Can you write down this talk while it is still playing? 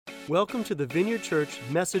Welcome to the Vineyard Church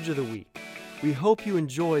Message of the Week. We hope you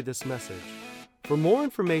enjoy this message. For more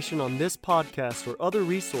information on this podcast or other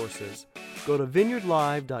resources, go to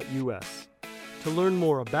vineyardlive.us. To learn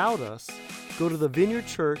more about us, go to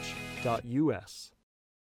thevineyardchurch.us.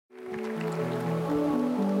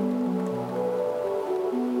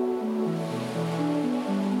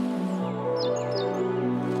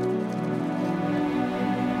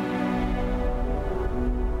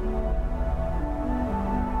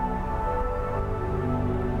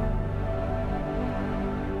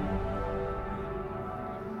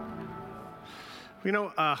 You know,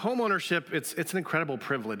 home ownership, it's an incredible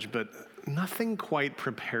privilege, but nothing quite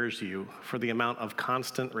prepares you for the amount of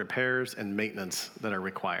constant repairs and maintenance that are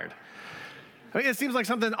required. I mean, it seems like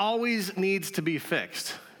something always needs to be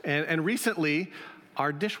fixed. And recently,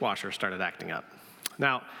 our dishwasher started acting up.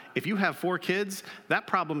 Now, if you have 4 kids, that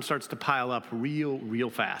problem starts to pile up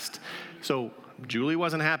real fast. So Julie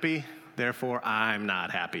wasn't happy, therefore I'm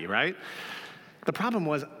not happy, right? The problem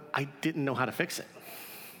was I didn't know how to fix it.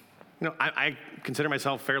 You know, I consider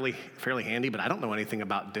myself fairly handy, but I don't know anything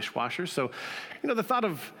about dishwashers. So, you know, the thought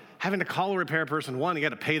of having to call a repair person, 1, you got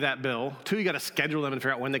to pay that bill. 2, you got to schedule them and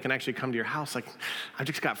figure out when they can actually come to your house. Like, I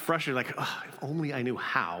just got frustrated. Like, if only I knew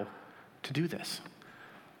how to do this.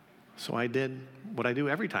 So I did what I do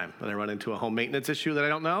every time that I run into a home maintenance issue that I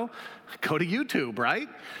don't know. Go to YouTube, right?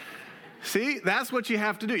 See, that's what you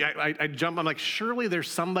have to do. I jump. I'm like, surely there's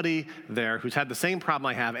somebody there who's had the same problem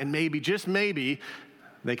I have, and maybe, just maybe,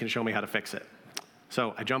 they can show me how to fix it.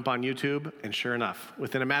 So I jump on YouTube, and sure enough,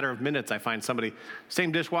 within a matter of minutes, I find somebody,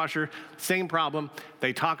 same dishwasher, same problem.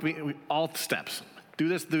 They talk me, all the steps. Do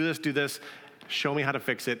this, show me how to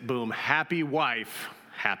fix it. Boom, happy wife,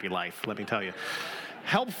 happy life, let me tell you.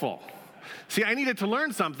 Helpful. See, I needed to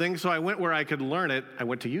learn something, so I went where I could learn it. I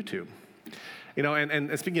went to YouTube. You know,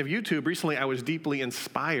 and speaking of YouTube, recently I was deeply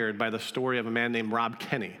inspired by the story of a man named Rob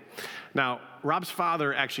Kenny. Now, Rob's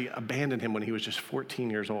father actually abandoned him when he was just 14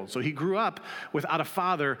 years old. So he grew up without a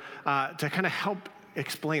father to kind of help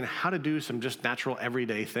explain how to do some just natural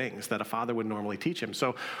everyday things that a father would normally teach him.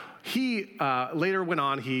 So he later went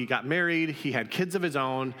on, he got married, he had kids of his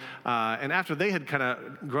own, and after they had kind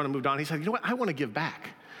of grown and moved on, he said, you know what, I want to give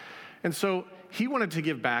back. And so he wanted to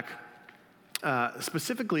give back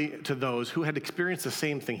specifically to those who had experienced the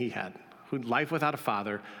same thing he had, who life without a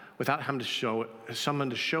father, without having to show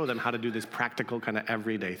someone to show them how to do these practical kind of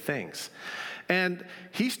everyday things. And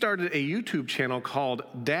he started a YouTube channel called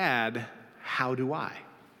Dad, How Do I?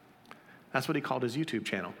 That's what he called his YouTube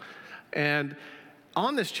channel. And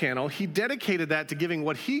on this channel, he dedicated that to giving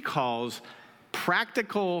what he calls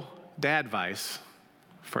practical dad advice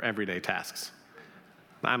for everyday tasks.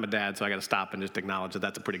 I'm a dad, so I got to stop and just acknowledge that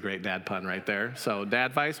that's a pretty great dad pun right there. So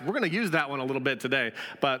dad advice, we're going to use that one a little bit today,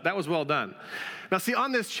 but that was well done. Now see,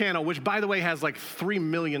 on this channel, which by the way has like 3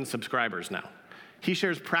 million subscribers now, he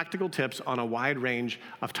shares practical tips on a wide range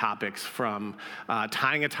of topics, from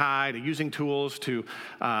tying a tie to using tools to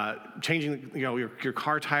changing your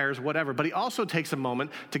car tires, whatever. But he also takes a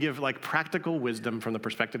moment to give like practical wisdom from the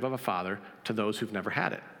perspective of a father to those who've never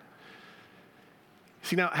had it.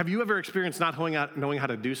 See, now, have you ever experienced not knowing how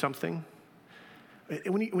to do something?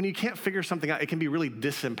 When you can't figure something out, it can be really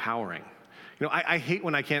disempowering. You know, I hate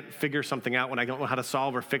when I can't figure something out, when I don't know how to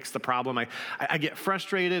solve or fix the problem. I get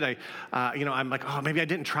frustrated. I'm like, oh, maybe I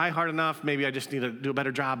didn't try hard enough. Maybe I just need to do a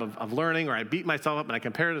better job of learning, or I beat myself up and I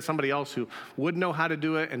compare it to somebody else who would know how to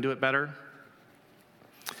do it and do it better.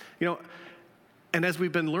 You know, and as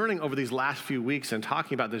we've been learning over these last few weeks and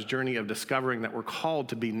talking about this journey of discovering that we're called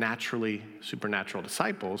to be naturally supernatural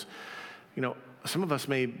disciples, you know, some of us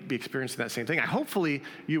may be experiencing that same thing. Hopefully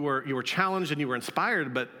you were challenged and you were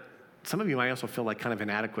inspired, but some of you might also feel like kind of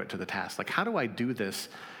inadequate to the task. Like, how do I do this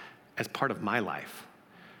as part of my life?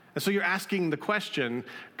 And so you're asking the question,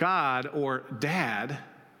 God or Dad,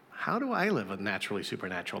 how do I live a naturally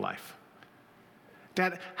supernatural life?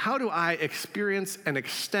 Dad, how do I experience and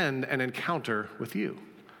extend an encounter with you?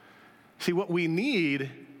 See, what we need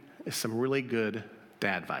is some really good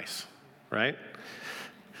dad advice, right?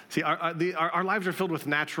 See, our lives are filled with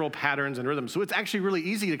natural patterns and rhythms, so it's actually really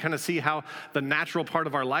easy to kind of see how the natural part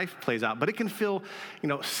of our life plays out, but it can feel,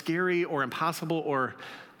 scary or impossible or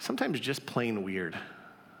sometimes just plain weird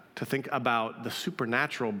to think about the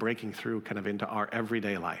supernatural breaking through kind of into our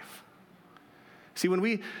everyday life. See, when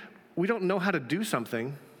we don't know how to do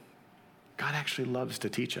something, God actually loves to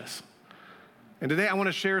teach us. And today I want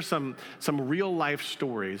to share some real life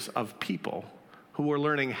stories of people who are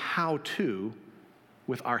learning how to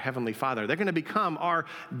with our Heavenly Father. They're going to become our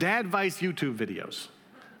Dad Advice YouTube videos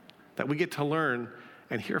that we get to learn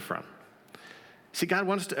and hear from. See, God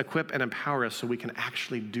wants to equip and empower us so we can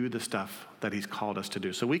actually do the stuff that he's called us to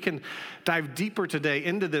do. So we can dive deeper today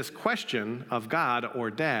into this question of God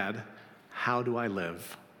or Dad, how do I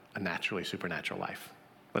live a naturally supernatural life?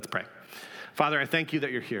 Let's pray. Father, I thank you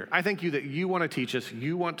that you're here. I thank you that you want to teach us,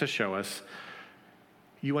 you want to show us,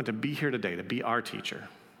 you want to be here today to be our teacher.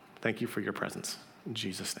 Thank you for your presence. In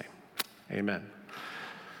Jesus' name, amen.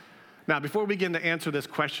 Now, before we begin to answer this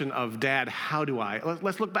question of Dad, how do I?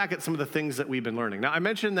 Let's look back at some of the things that we've been learning. Now, I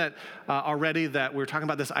mentioned that already that we're talking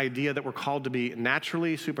about this idea that we're called to be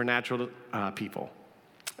naturally supernatural people.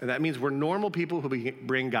 And that means we're normal people who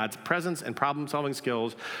bring God's presence and problem-solving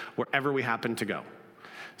skills wherever we happen to go.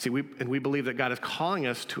 See, we believe that God is calling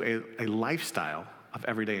us to a lifestyle of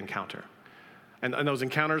everyday encounter. And those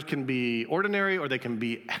encounters can be ordinary or they can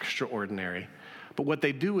be extraordinary. But what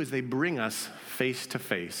they do is they bring us face to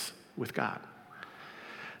face with God.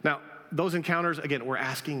 Now, those encounters, again, we're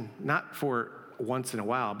asking not for once in a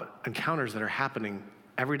while, but encounters that are happening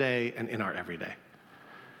every day and in our everyday.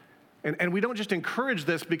 And we don't just encourage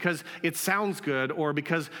this because it sounds good or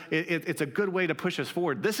because it's a good way to push us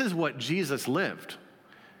forward. This is what Jesus lived.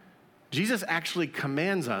 Jesus actually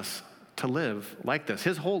commands us to live like this.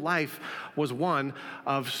 His whole life was one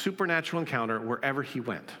of supernatural encounter wherever he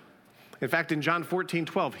went. In fact, in John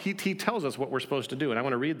 14:12, he tells us what we're supposed to do, and I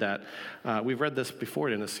want to read that. We've read this before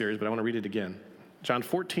in this series, but I want to read it again. John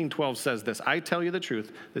 14:12 says this, I tell you the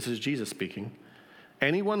truth, this is Jesus speaking,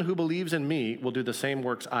 anyone who believes in me will do the same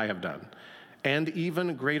works I have done, and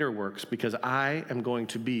even greater works, because I am going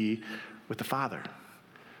to be with the Father.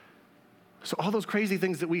 So all those crazy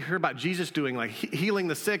things that we hear about Jesus doing, like healing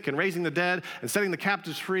the sick and raising the dead and setting the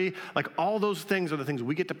captives free, like all those things are the things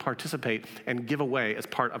we get to participate and give away as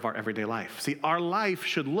part of our everyday life. See, our life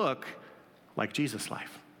should look like Jesus'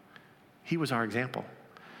 life. He was our example.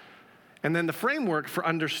 And then the framework for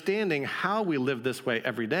understanding how we live this way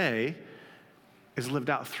every day is lived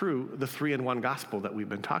out through the 3-in-1 gospel that we've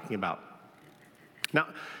been talking about. Now,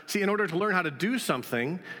 see, in order to learn how to do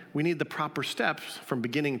something, we need the proper steps from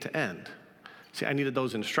beginning to end. See, I needed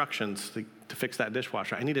those instructions to fix that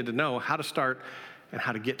dishwasher. I needed to know how to start and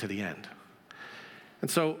how to get to the end. And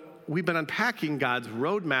so we've been unpacking God's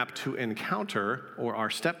roadmap to encounter, or our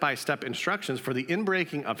step-by-step instructions for the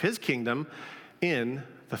inbreaking of his kingdom in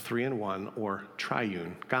the 3-in-1 or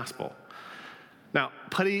Triune Gospel. Now,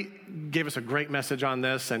 Putty gave us a great message on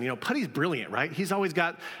this, and Putty's brilliant, right? He's always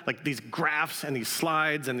got like these graphs and these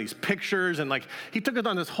slides and these pictures, and like he took us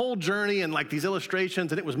on this whole journey and like these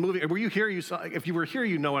illustrations, and it was moving. Were you here? If you were here,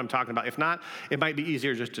 you know what I'm talking about. If not, it might be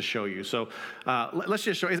easier just to show you. So let's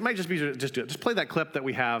just show. It might just be easier to just do it. Just play that clip that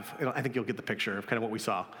we have. I think you'll get the picture of kind of what we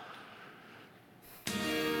saw. Look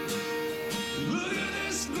at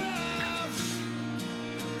this graph.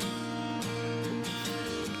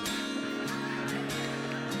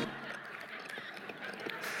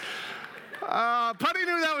 Putty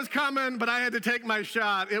knew that was coming, but I had to take my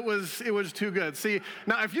shot. It was too good. See,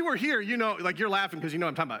 now if you were here, like you're laughing because you know what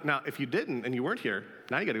I'm talking about. Now, if you didn't and you weren't here,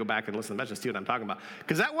 now you got to go back and listen to the message and see what I'm talking about.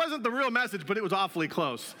 Because that wasn't the real message, but it was awfully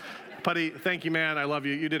close. Putty, thank you, man. I love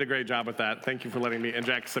you. You did a great job with that. Thank you for letting me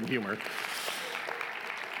inject some humor.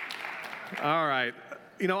 All right.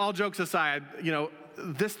 All jokes aside,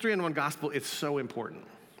 this 3-in-1 gospel is so important.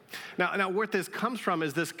 Now, where this comes from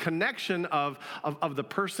is this connection of the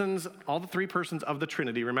persons, all the three persons of the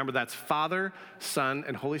Trinity. Remember, that's Father, Son,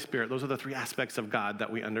 and Holy Spirit. Those are the three aspects of God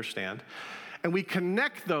that we understand. And we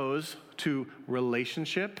connect those to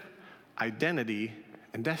relationship, identity,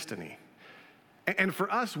 and destiny. And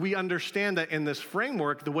for us, we understand that in this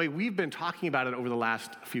framework, the way we've been talking about it over the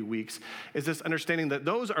last few weeks is this understanding that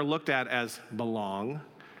those are looked at as belong,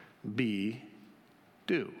 be,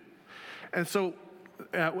 do. And so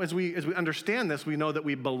as we understand this, we know that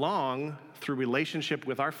we belong through relationship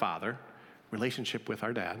with our Father, relationship with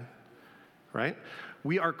our Dad, right?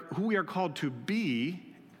 Who we are called to be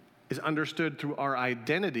is understood through our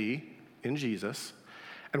identity in Jesus.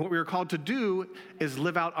 And what we are called to do is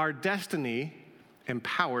live out our destiny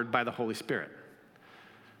empowered by the Holy Spirit.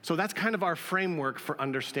 So that's kind of our framework for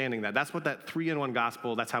understanding that. That's what that 3-in-1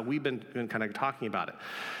 gospel, that's how we've been kind of talking about it.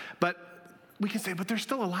 But we can say, but there's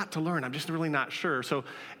still a lot to learn. I'm just really not sure. So,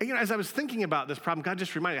 as I was thinking about this problem, God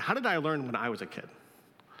just reminded me, how did I learn when I was a kid?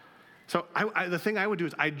 So the thing I would do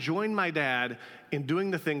is I joined my dad in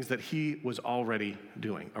doing the things that he was already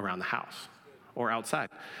doing around the house or outside.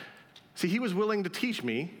 See, he was willing to teach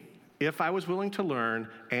me if I was willing to learn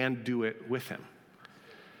and do it with him.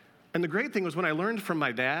 And the great thing was when I learned from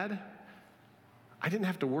my dad, I didn't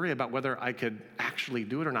have to worry about whether I could actually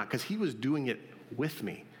do it or not because he was doing it with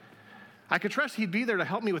me. I could trust he'd be there to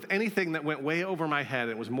help me with anything that went way over my head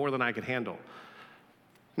and it was more than I could handle.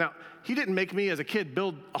 Now, he didn't make me as a kid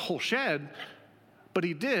build a whole shed, but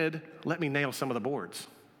he did let me nail some of the boards.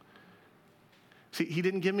 See, he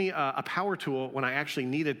didn't give me a power tool when I actually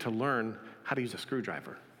needed to learn how to use a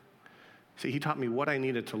screwdriver. See, he taught me what I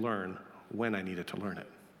needed to learn when I needed to learn it.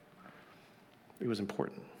 It was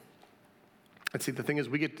important. And see, the thing is,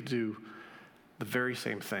 we get to do the very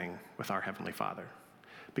same thing with our Heavenly Father.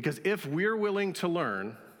 Because if we're willing to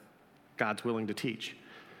learn, God's willing to teach.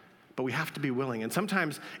 But we have to be willing. And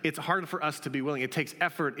sometimes it's hard for us to be willing. It takes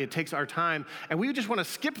effort. It takes our time. And we just want to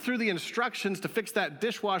skip through the instructions to fix that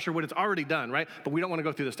dishwasher when it's already done, right? But we don't want to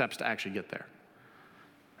go through the steps to actually get there.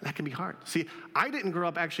 That can be hard. See, I didn't grow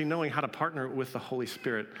up actually knowing how to partner with the Holy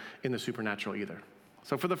Spirit in the supernatural either.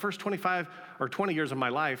 So for the first 25 or 20 years of my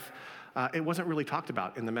life, it wasn't really talked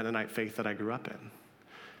about in the Mennonite faith that I grew up in.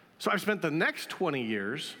 So I've spent the next 20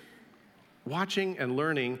 years watching and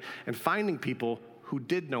learning and finding people who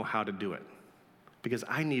did know how to do it, because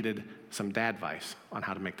I needed some dad advice on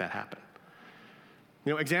how to make that happen.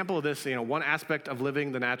 Example of this, one aspect of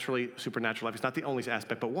living the naturally supernatural life, it's not the only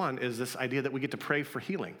aspect, but one is this idea that we get to pray for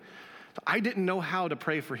healing. So I didn't know how to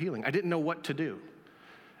pray for healing. I didn't know what to do.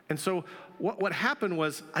 And so what happened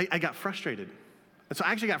was I got frustrated. And so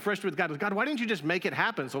I actually got frustrated with God. God, why didn't you just make it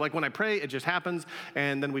happen? So like when I pray, it just happens,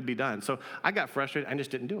 and then we'd be done. So I got frustrated. I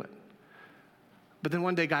just didn't do it. But then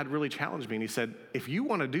one day God really challenged me, and he said, if you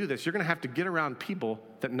want to do this, you're going to have to get around people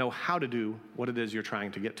that know how to do what it is you're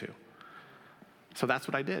trying to get to. So that's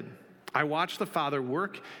what I did. I watched the Father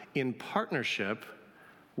work in partnership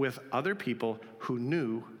with other people who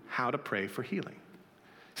knew how to pray for healing.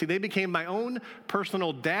 See, they became my own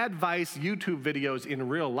personal dad advice YouTube videos in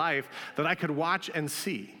real life that I could watch and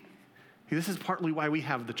see. See, this is partly why we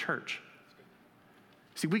have the church.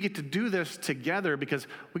 See, we get to do this together because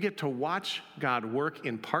we get to watch God work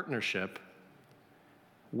in partnership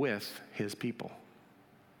with his people.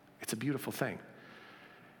 It's a beautiful thing.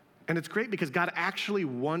 And it's great because God actually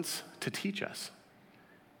wants to teach us.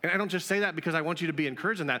 And I don't just say that because I want you to be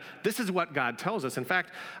encouraged in that. This is what God tells us. In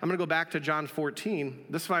fact, I'm going to go back to John 14.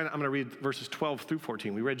 This time I'm going to read verses 12 through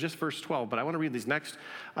 14. We read just verse 12, but I want to read these next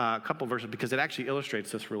couple verses because it actually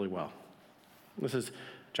illustrates this really well. This is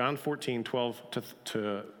John 14, 12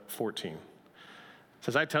 to 14. It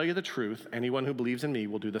says, I tell you the truth, anyone who believes in me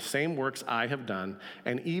will do the same works I have done,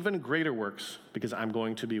 and even greater works, because I'm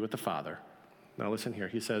going to be with the Father. Now listen here.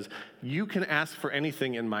 He says, you can ask for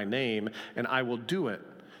anything in my name, and I will do it,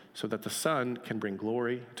 so that the Son can bring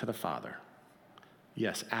glory to the Father.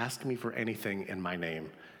 Yes, ask me for anything in my name,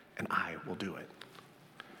 and I will do it.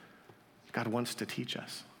 God wants to teach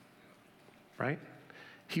us, right?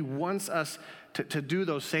 He wants us to do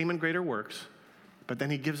those same and greater works, but then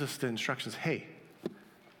he gives us the instructions, hey,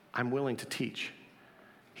 I'm willing to teach.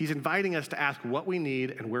 He's inviting us to ask what we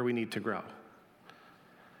need and where we need to grow.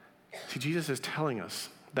 See, Jesus is telling us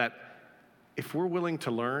that if we're willing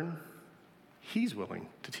to learn, he's willing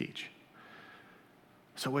to teach.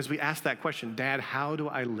 So as we ask that question, Dad, how do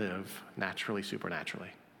I live naturally,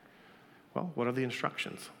 supernaturally? Well, what are the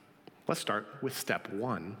instructions? Let's start with step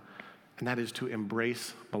one, and that is to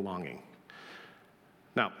embrace belonging.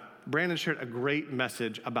 Now, Brandon shared a great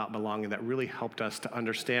message about belonging that really helped us to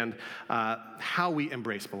understand how we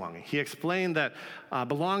embrace belonging. He explained that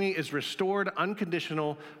belonging is restored,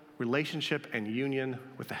 unconditional relationship and union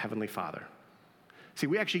with the Heavenly Father. See,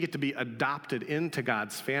 we actually get to be adopted into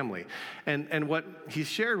God's family. And what he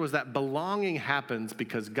shared was that belonging happens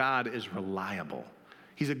because God is reliable.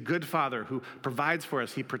 He's a good father who provides for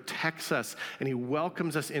us, he protects us, and he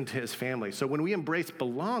welcomes us into his family. So when we embrace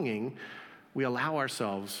belonging, we allow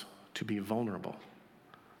ourselves to be vulnerable.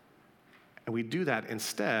 And we do that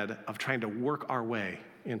instead of trying to work our way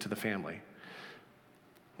into the family.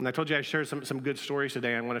 And I told you I shared some good stories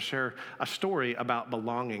today. I want to share a story about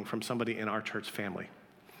belonging from somebody in our church family.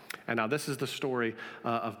 And now this is the story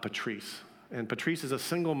of Patrice. And Patrice is a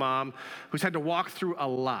single mom who's had to walk through a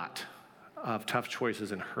lot of tough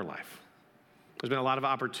choices in her life. There's been a lot of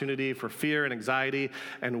opportunity for fear and anxiety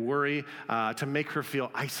and worry to make her feel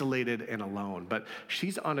isolated and alone. But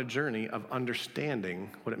she's on a journey of understanding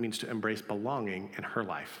what it means to embrace belonging in her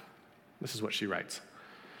life. This is what she writes.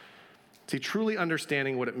 See, truly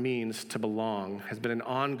understanding what it means to belong has been an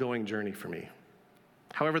ongoing journey for me.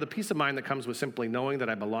 However, the peace of mind that comes with simply knowing that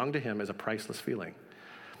I belong to him is a priceless feeling.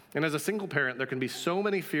 And as a single parent, there can be so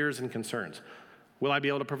many fears and concerns. Will I be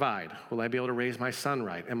able to provide? Will I be able to raise my son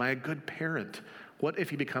right? Am I a good parent? What if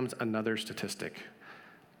he becomes another statistic?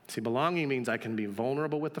 See, belonging means I can be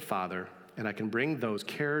vulnerable with the Father, and I can bring those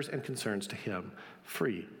cares and concerns to him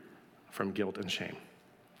free from guilt and shame.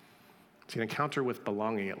 See, an encounter with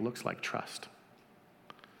belonging, it looks like trust.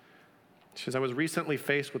 She says, I was recently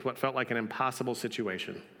faced with what felt like an impossible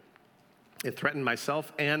situation. It threatened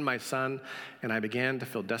myself and my son, and I began to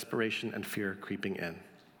feel desperation and fear creeping in.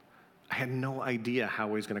 I had no idea how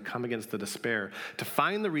I was going to come against the despair to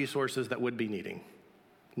find the resources that would be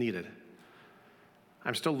needed.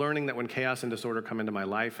 I'm still learning that when chaos and disorder come into my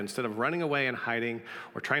life, instead of running away and hiding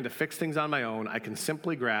or trying to fix things on my own, I can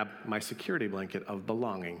simply grab my security blanket of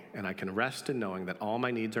belonging, and I can rest in knowing that all my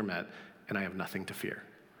needs are met and I have nothing to fear.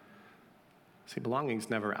 See, belonging's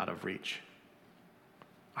never out of reach.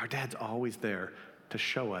 Our dad's always there to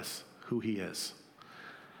show us who he is.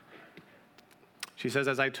 She says,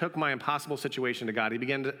 as I took my impossible situation to God, he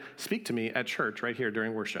began to speak to me at church right here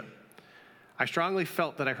during worship. I strongly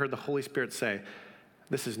felt that I heard the Holy Spirit say,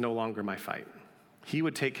 this is no longer my fight. He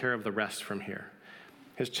would take care of the rest from here.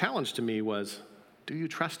 His challenge to me was, do you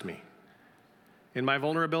trust me? In my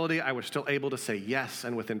vulnerability, I was still able to say yes,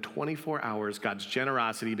 and within 24 hours, God's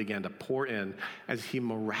generosity began to pour in as he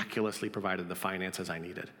miraculously provided the finances I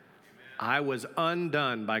needed. I was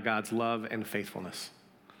undone by God's love and faithfulness.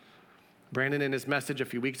 Brandon, in his message a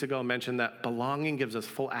few weeks ago, mentioned that belonging gives us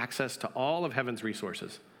full access to all of heaven's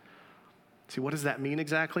resources. See, what does that mean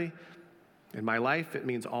exactly? In my life, it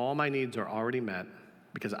means all my needs are already met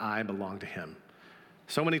because I belong to him.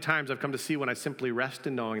 So many times I've come to see when I simply rest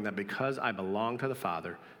in knowing that because I belong to the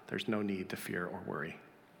Father, there's no need to fear or worry.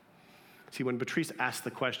 See, when Patrice asked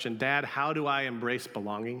the question, Dad, how do I embrace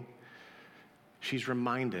belonging? She's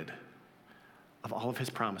reminded of all of his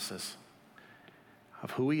promises,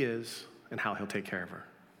 of who he is and how he'll take care of her.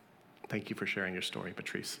 Thank you for sharing your story,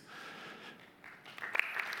 Patrice.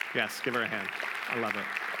 Yes, give her a hand. I love it.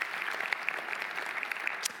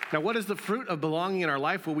 Now, what is the fruit of belonging in our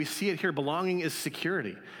life? Well, we see it here. Belonging is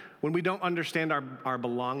security. When we don't understand our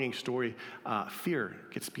belonging story, fear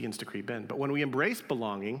begins to creep in. But when we embrace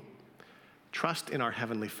belonging, trust in our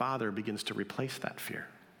Heavenly Father begins to replace that fear.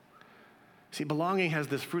 See, belonging has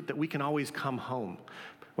this fruit that we can always come home.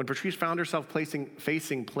 When Patrice found herself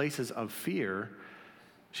facing places of fear,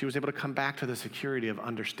 she was able to come back to the security of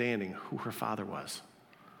understanding who her Father was,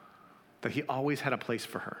 that he always had a place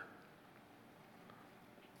for her.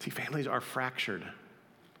 See, families are fractured.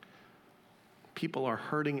 People are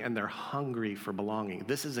hurting and they're hungry for belonging.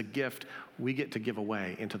 This is a gift we get to give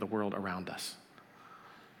away into the world around us.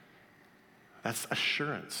 That's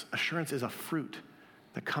assurance. Assurance is a fruit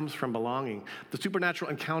that comes from belonging. The supernatural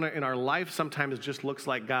encounter in our life sometimes just looks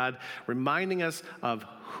like God reminding us of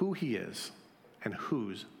who he is and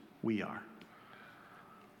whose we are.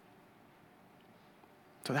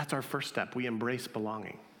 So that's our first step. We embrace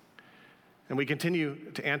belonging. And we continue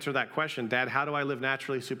to answer that question, Dad, how do I live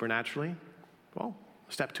naturally, supernaturally? Well,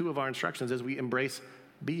 step 2 of our instructions is we embrace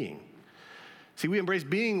being. See, we embrace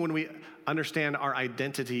being when we understand our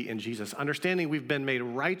identity in Jesus, understanding we've been made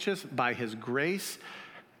righteous by his grace.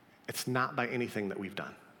 It's not by anything that we've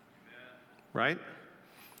done, right?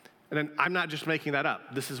 And then I'm not just making that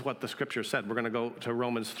up. This is what the scripture said. We're going to go to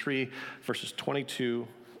Romans 3, verses 22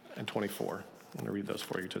 and 24. I'm going to read those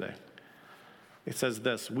for you today. It says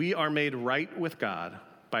this, we are made right with God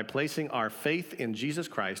by placing our faith in Jesus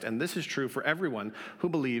Christ, and this is true for everyone who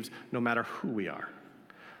believes no matter who we are.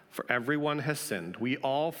 For everyone has sinned. We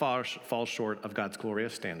all fall short of God's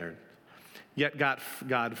glorious standard. Yet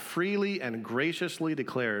God freely and graciously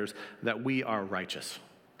declares that we are righteous.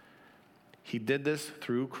 He did this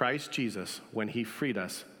through Christ Jesus when he freed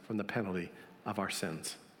us from the penalty of our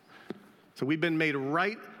sins. So we've been made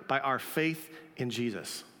right by our faith in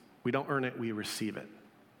Jesus. We don't earn it, we receive it.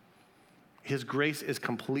 His grace is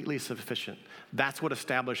completely sufficient. That's what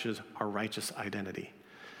establishes our righteous identity.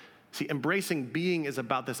 See, embracing being is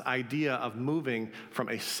about this idea of moving from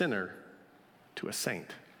a sinner to a saint.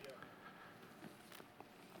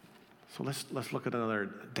 So let's look at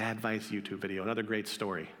another Dad Vice YouTube video, another great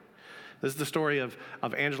story. This is the story of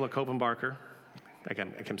Angela Kopenbarker. I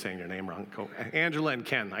keep saying your name wrong. Angela and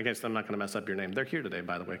Ken. I guess I'm not going to mess up your name. They're here today,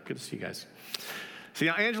 by the way. Good to see you guys. See,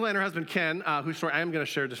 now Angela and her husband Ken, whose story I am going to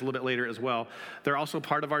share just a little bit later as well, they're also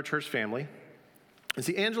part of our church family. And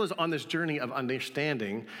see, Angela's on this journey of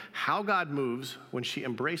understanding how God moves when she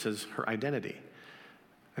embraces her identity.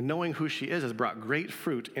 And knowing who she is has brought great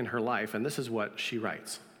fruit in her life, and this is what she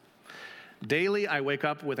writes. Daily, I wake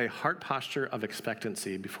up with a heart posture of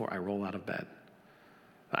expectancy before I roll out of bed.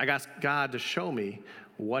 I ask God to show me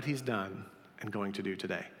what he's done and going to do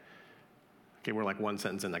today. Okay, we're like one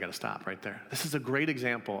sentence in, I gotta stop right there. This is a great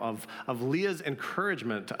example of Leah's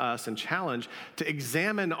encouragement to us and challenge to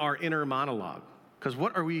examine our inner monologue. Because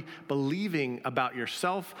what are we believing about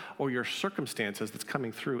yourself or your circumstances that's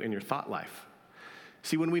coming through in your thought life?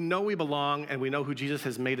 See, when we know we belong and we know who Jesus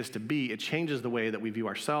has made us to be, it changes the way that we view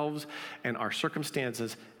ourselves and our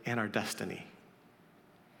circumstances and our destiny.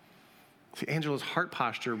 See, Angela's heart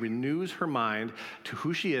posture renews her mind to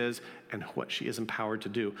who she is and what she is empowered to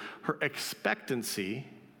do. Her expectancy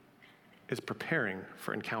is preparing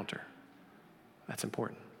for encounter. That's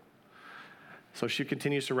important. So she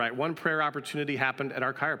continues to write, one prayer opportunity happened at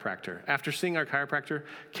our chiropractor. After seeing our chiropractor,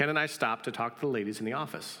 Ken and I stopped to talk to the ladies in the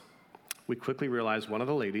office. We quickly realized one of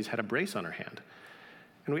the ladies had a brace on her hand.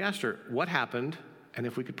 And we asked her what happened and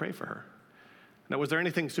if we could pray for her. Now, was there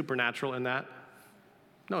anything supernatural in that?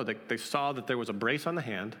 No, they saw that there was a brace on the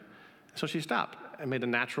hand, so she stopped and made a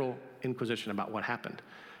natural inquisition about what happened.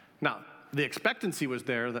 Now, the expectancy was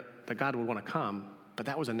there that God would want to come, but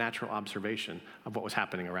that was a natural observation of what was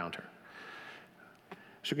happening around her.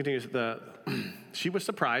 She continues, she was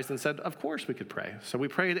surprised and said, of course we could pray. So we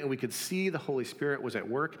prayed and we could see the Holy Spirit was at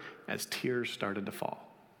work as tears started to fall.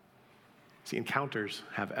 See, encounters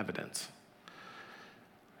have evidence.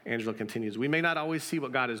 Angela continues, we may not always see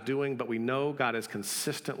what God is doing, but we know God is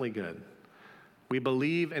consistently good. We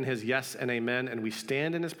believe in his yes and amen, and we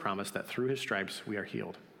stand in his promise that through his stripes we are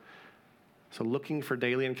healed. So looking for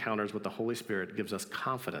daily encounters with the Holy Spirit gives us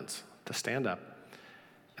confidence to stand up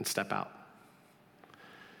and step out.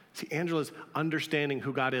 See, Angela's understanding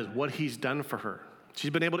who God is, what he's done for her. She's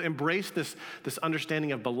been able to embrace this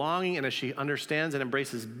understanding of belonging, and as she understands and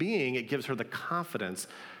embraces being, it gives her the confidence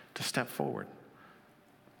to step forward.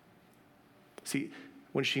 See,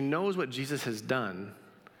 when she knows what Jesus has done,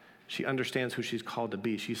 she understands who she's called to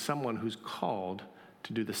be. She's someone who's called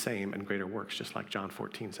to do the same and greater works, just like John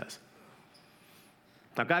 14 says.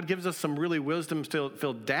 Now, God gives us some really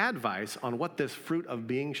wisdom-filled dad advice on what this fruit of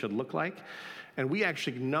being should look like, and we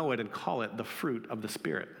actually know it and call it the fruit of the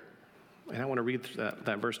Spirit. And I want to read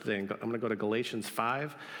that verse today. I'm going to go to Galatians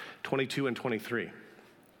 5, 22 and 23. And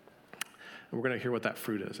we're going to hear what that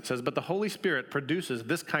fruit is. It says, but the Holy Spirit produces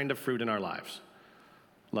this kind of fruit in our lives: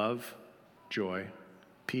 love, joy,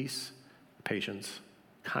 peace, patience,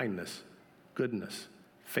 kindness, goodness,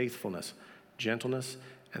 faithfulness, gentleness,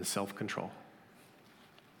 and self-control.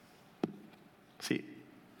 See,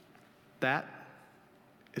 that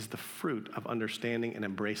is the fruit of understanding and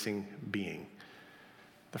embracing being.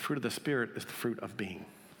 The fruit of the Spirit is the fruit of being.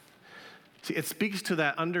 See, it speaks to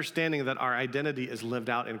that understanding that our identity is lived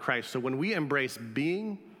out in Christ. So when we embrace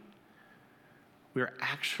being, we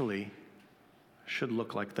actually should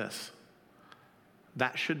look like this.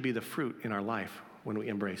 That should be the fruit in our life when we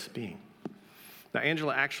embrace being. Now,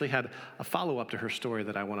 Angela actually had a follow-up to her story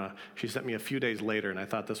that she sent me a few days later, and I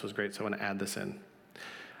thought this was great, so I want to add this in.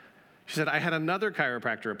 She said, I had another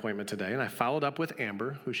chiropractor appointment today, and I followed up with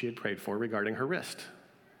Amber, who she had prayed for, regarding her wrist.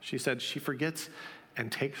 She said she forgets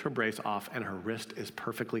and takes her brace off, and her wrist is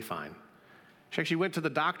perfectly fine. She actually went to the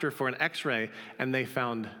doctor for an x-ray, and they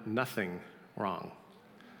found nothing wrong.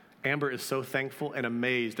 Amber is so thankful and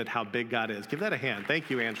amazed at how big God is. Give that a hand. Thank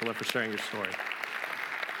you, Angela, for sharing your story.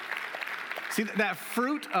 See, that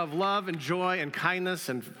fruit of love and joy and kindness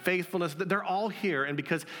and faithfulness, they're all here. And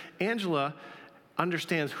because Angela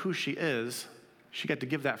understands who she is, she got to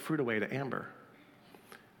give that fruit away to Amber.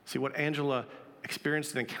 See, what Angela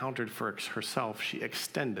experienced and encountered for herself, she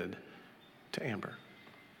extended to Amber.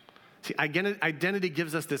 See, identity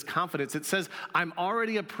gives us this confidence. It says, I'm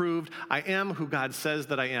already approved. I am who God says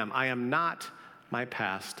that I am. I am not my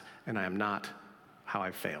past, and I am not how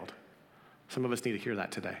I've failed. Some of us need to hear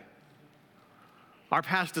that today. Our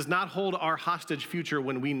past does not hold our hostage future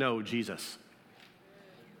when we know Jesus.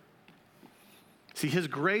 See, his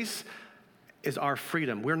grace is our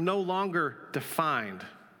freedom. We're no longer defined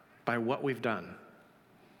by what we've done.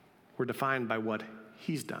 We're defined by what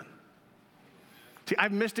he's done. See,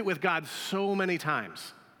 I've missed it with God so many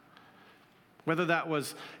times. Whether that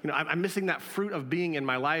was, I'm missing that fruit of being in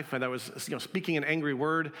my life, and that was, speaking an angry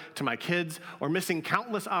word to my kids, or missing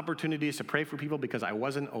countless opportunities to pray for people because I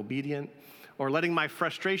wasn't obedient, or letting my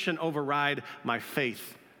frustration override my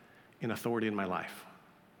faith in authority in my life.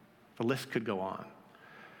 The list could go on.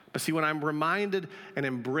 But see, when I'm reminded and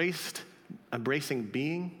embracing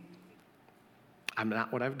being, I'm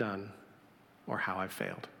not what I've done or how I've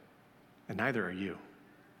failed. And neither are you.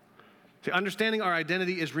 See, understanding our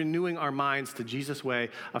identity is renewing our minds to Jesus' way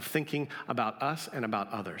of thinking about us and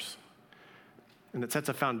about others. And it sets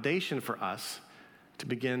a foundation for us to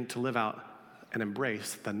begin to live out and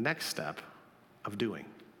embrace the next step of doing.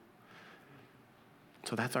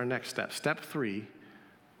 So that's our next step. Step 3,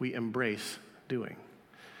 we embrace doing.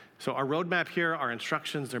 So our roadmap here, our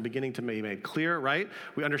instructions, they're beginning to be made clear, right?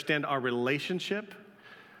 We understand our relationship.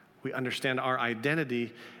 We understand our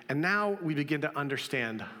identity. And now we begin to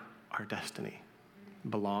understand our destiny.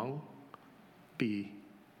 belong, be,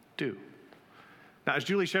 do. Now, as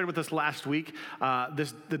Julie shared with us last week,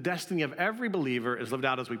 the destiny of every believer is lived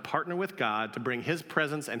out as we partner with God to bring his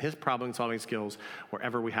presence and his problem-solving skills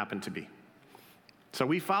wherever we happen to be. So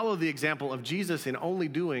we follow the example of Jesus in only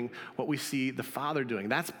doing what we see the Father doing.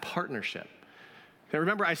 That's partnership. Now,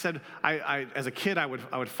 remember I said I as a kid, I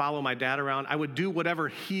would follow my dad around. I would do whatever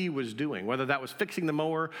he was doing, whether that was fixing the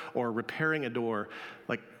mower or repairing a door.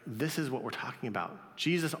 Like, this is what we're talking about.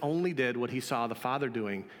 Jesus only did what he saw the Father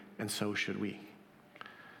doing, and so should we.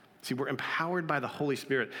 See, we're empowered by the Holy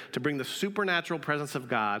Spirit to bring the supernatural presence of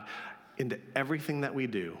God into everything that we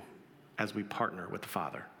do as we partner with the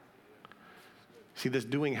Father. See, this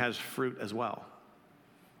doing has fruit as well.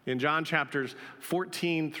 In John chapters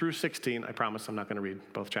 14 through 16, I promise I'm not going to read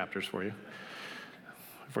both chapters for you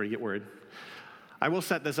before you get worried. I will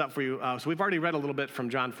set this up for you. So we've already read a little bit from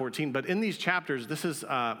John 14, but in these chapters, this is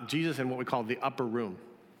Jesus in what we call the upper room.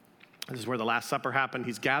 This is where the Last Supper happened.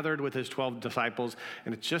 He's gathered with his 12 disciples,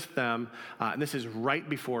 and it's just them. And this is right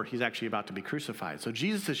before he's actually about to be crucified. So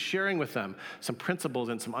Jesus is sharing with them some principles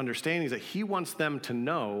and some understandings that he wants them to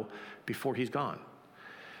know before he's gone.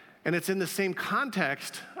 And it's in the same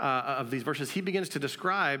context of these verses, he begins to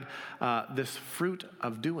describe this fruit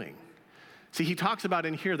of doing. See, he talks about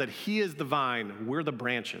in here that he is the vine, we're the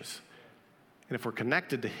branches. And if we're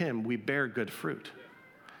connected to him, we bear good fruit.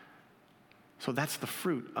 So that's the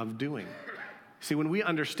fruit of doing. See, when we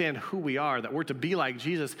understand who we are, that we're to be like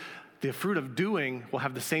Jesus, the fruit of doing will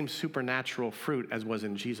have the same supernatural fruit as was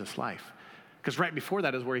in Jesus' life. Because right before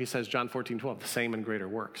that is where he says, John 14:12, the same and greater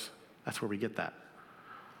works. That's where we get that.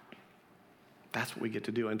 That's what we get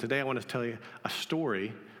to do. And today I want to tell you a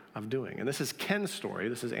story of doing. And this is Ken's story.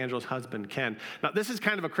 This is Angela's husband, Ken. Now, this is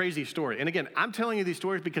kind of a crazy story. And again, I'm telling you these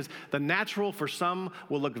stories because the natural for some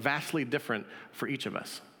will look vastly different for each of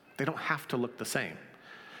us. They don't have to look the same.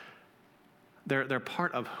 They're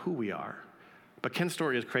part of who we are. But Ken's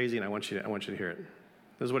story is crazy, and I want you to hear it.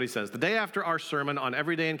 This is what he says. The day after our sermon on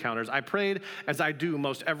everyday encounters, I prayed as I do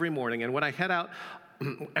most every morning, and when I head out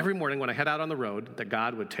on the road, that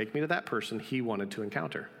God would take me to that person he wanted to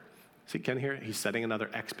encounter. See, Ken here, he's setting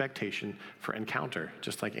another expectation for encounter,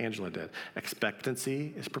 just like Angela did.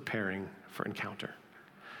 Expectancy is preparing for encounter.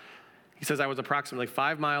 He says, I was approximately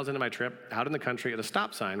 5 miles into my trip. Out in the country at a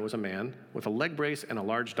stop sign was a man with a leg brace and a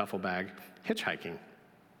large duffel bag hitchhiking.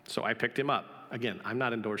 So I picked him up. Again, I'm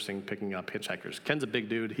not endorsing picking up hitchhikers. Ken's a big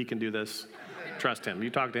dude. He can do this. Trust him.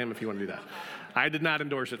 You talk to him if you want to do that. I did not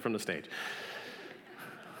endorse it from the stage.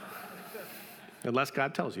 Unless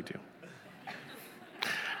God tells you to.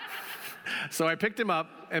 So I picked him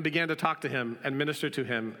up and began to talk to him and minister to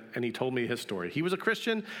him, and he told me his story. He was a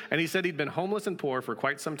Christian, and he said he'd been homeless and poor for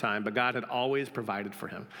quite some time, but God had always provided for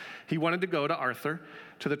him. He wanted to go to Arthur,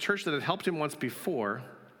 to the church that had helped him once before,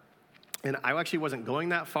 and I actually wasn't going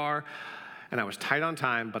that far, and I was tight on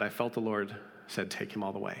time, but I felt the Lord said, take him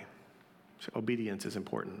all the way. So obedience is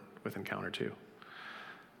important with Encounter too.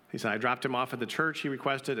 He said, I dropped him off at the church he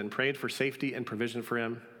requested and prayed for safety and provision for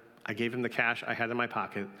him. I gave him the cash I had in my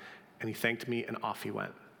pocket, and he thanked me, and off he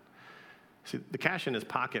went. See, the cash in his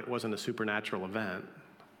pocket wasn't a supernatural event,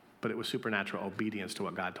 but it was supernatural obedience to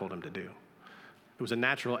what God told him to do. It was a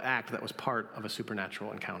natural act that was part of a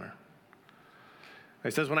supernatural encounter. He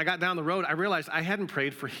says, when I got down the road, I realized I hadn't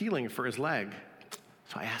prayed for healing for his leg.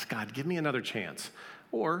 So I asked God, give me another chance,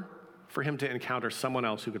 or for him to encounter someone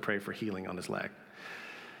else who could pray for healing on his leg.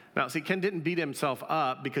 Now, see, Ken didn't beat himself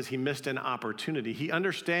up because he missed an opportunity. He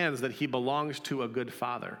understands that he belongs to a good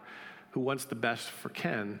father who wants the best for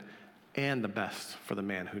Ken and the best for the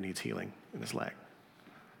man who needs healing in his leg.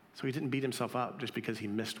 So he didn't beat himself up just because he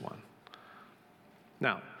missed one.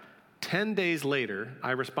 Now, 10 days later,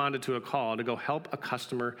 I responded to a call to go help a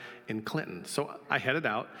customer in Clinton. So I headed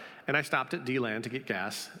out, and I stopped at D-Land to get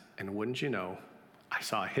gas, and wouldn't you know, I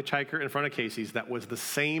saw a hitchhiker in front of Casey's that was the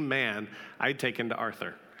same man I'd taken to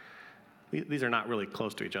Arthur. These are not really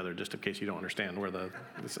close to each other, just in case you don't understand where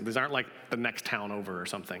these aren't like the next town over or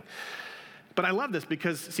something. But I love this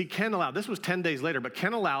because, see, Ken allowed, this was 10 days later, but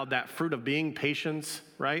Ken allowed that fruit of being patience,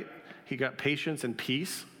 right? He got patience and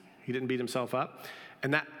peace. He didn't beat himself up.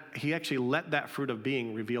 And that he actually let that fruit of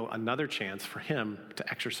being reveal another chance for him to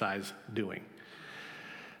exercise doing.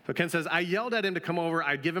 So Ken says, I yelled at him to come over.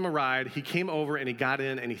 I'd give him a ride. He came over and he got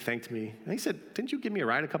in and he thanked me. And he said, didn't you give me a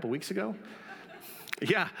ride a couple weeks ago?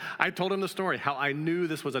 Yeah, I told him the story, how I knew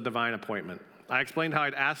this was a divine appointment. I explained how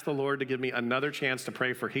I'd asked the Lord to give me another chance to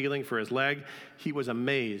pray for healing for his leg. He was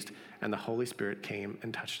amazed, and the Holy Spirit came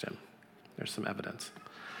and touched him. There's some evidence.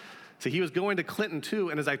 So he was going to Clinton too,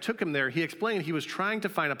 and as I took him there, he explained he was trying to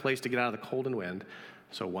find a place to get out of the cold and wind.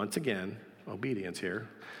 So once again, obedience here,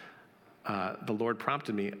 the Lord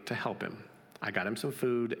prompted me to help him. I got him some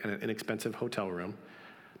food and an inexpensive hotel room.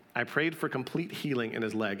 I prayed for complete healing in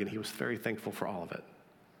his leg, and he was very thankful for all of it.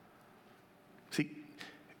 See,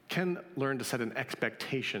 Ken learned to set an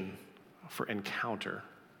expectation for encounter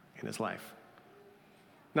in his life.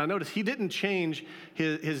 Now notice, he didn't change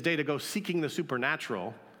his day to go seeking the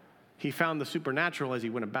supernatural. He found the supernatural as he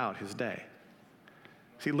went about his day.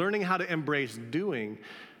 See, learning how to embrace doing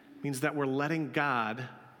means that we're letting God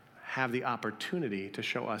have the opportunity to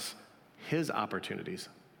show us his opportunities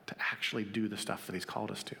to actually do the stuff that he's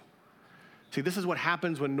called us to. See, this is what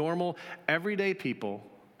happens when normal, everyday people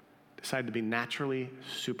decide to be naturally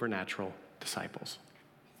supernatural disciples.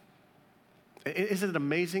 Isn't it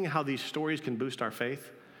amazing how these stories can boost our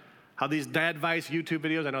faith? How these Dad Vice YouTube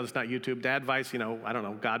videos, I know it's not YouTube, Dad Vice, I don't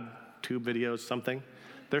know, God Tube videos, something.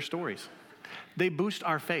 They're stories. They boost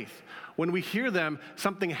our faith. When we hear them,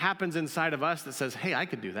 something happens inside of us that says, hey, I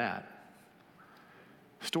could do that.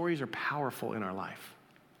 Stories are powerful in our life,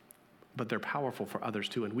 but they're powerful for others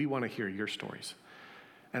too, and we want to hear your stories.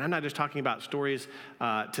 And I'm not just talking about stories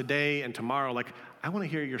today and tomorrow. I want to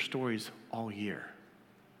hear your stories all year.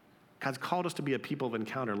 God's called us to be a people of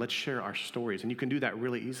encounter. Let's share our stories, and you can do that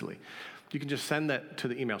really easily. You can just send that to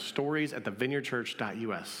the email,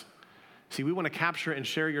 stories@thevineyardchurch.us. See, we want to capture and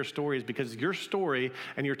share your stories because your story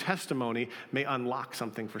and your testimony may unlock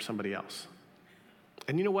something for somebody else.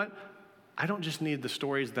 And you know what? I don't just need the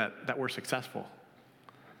stories that were successful.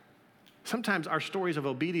 Sometimes our stories of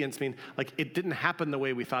obedience mean it didn't happen the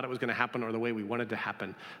way we thought it was going to happen or the way we wanted to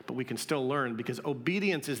happen, but we can still learn because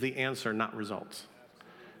obedience is the answer, not results.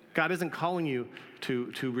 God isn't calling you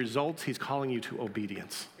to results, he's calling you to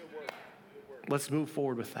obedience. Let's move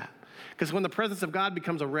forward with that. Because when the presence of God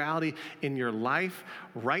becomes a reality in your life,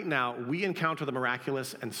 right now, we encounter the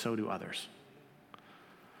miraculous and so do others.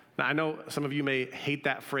 Now, I know some of you may hate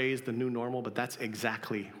that phrase, the new normal, but that's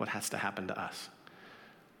exactly what has to happen to us.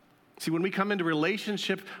 See, when we come into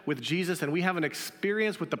relationship with Jesus and we have an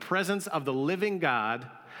experience with the presence of the living God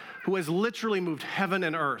who has literally moved heaven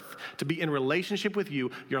and earth to be in relationship with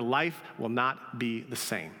you, your life will not be the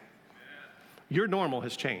same. Your normal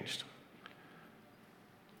has changed.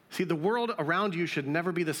 See, the world around you should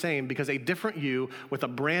never be the same because a different you with a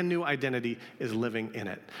brand new identity is living in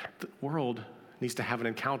it. The world needs to have an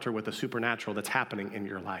encounter with the supernatural that's happening in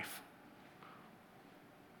your life.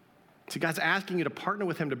 See, God's asking you to partner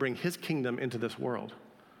with him to bring his kingdom into this world.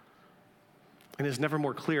 And it's never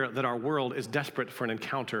more clear that our world is desperate for an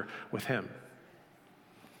encounter with him.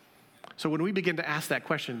 So when we begin to ask that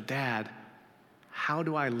question, Dad, how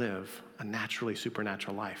do I live a naturally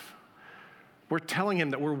supernatural life? We're telling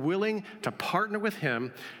him that we're willing to partner with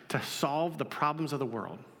him to solve the problems of the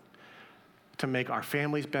world, to make our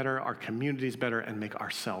families better, our communities better, and make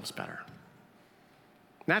ourselves better.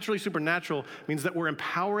 Naturally supernatural means that we're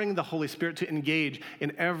empowering the Holy Spirit to engage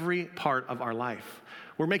in every part of our life.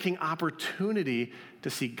 We're making opportunity to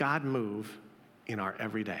see God move in our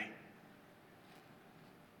everyday.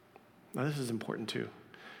 Now, this is important too.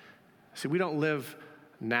 See, we don't live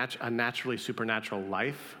a naturally supernatural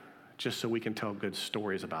life just so we can tell good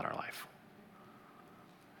stories about our life.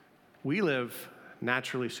 We live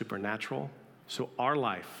naturally supernatural so our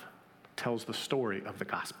life tells the story of the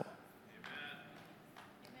gospel.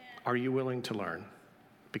 Are you willing to learn?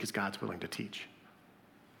 Because God's willing to teach.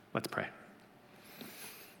 Let's pray.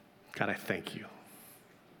 God, I thank you.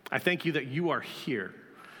 I thank you that you are here,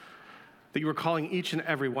 that you are calling each and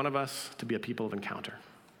every one of us to be a people of encounter.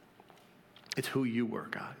 It's who you were,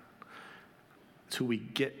 God. It's who we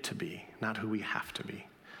get to be, not who we have to be.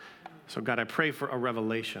 So God, I pray for a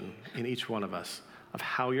revelation in each one of us of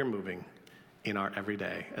how you're moving in our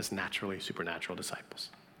everyday as naturally supernatural disciples.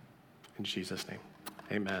 In Jesus' name,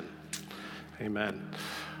 amen. Amen.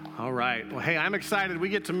 All right. Well, hey, I'm excited. We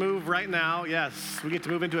get to move right now. Yes, we get to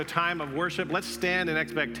move into a time of worship. Let's stand in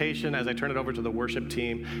expectation as I turn it over to the worship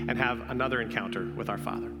team and have another encounter with our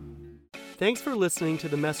Father. Thanks for listening to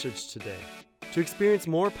the message today. To experience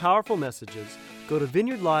more powerful messages, go to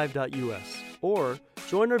vineyardlive.us or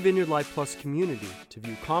join our Vineyard Live Plus community to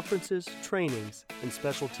view conferences, trainings, and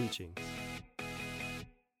special teachings.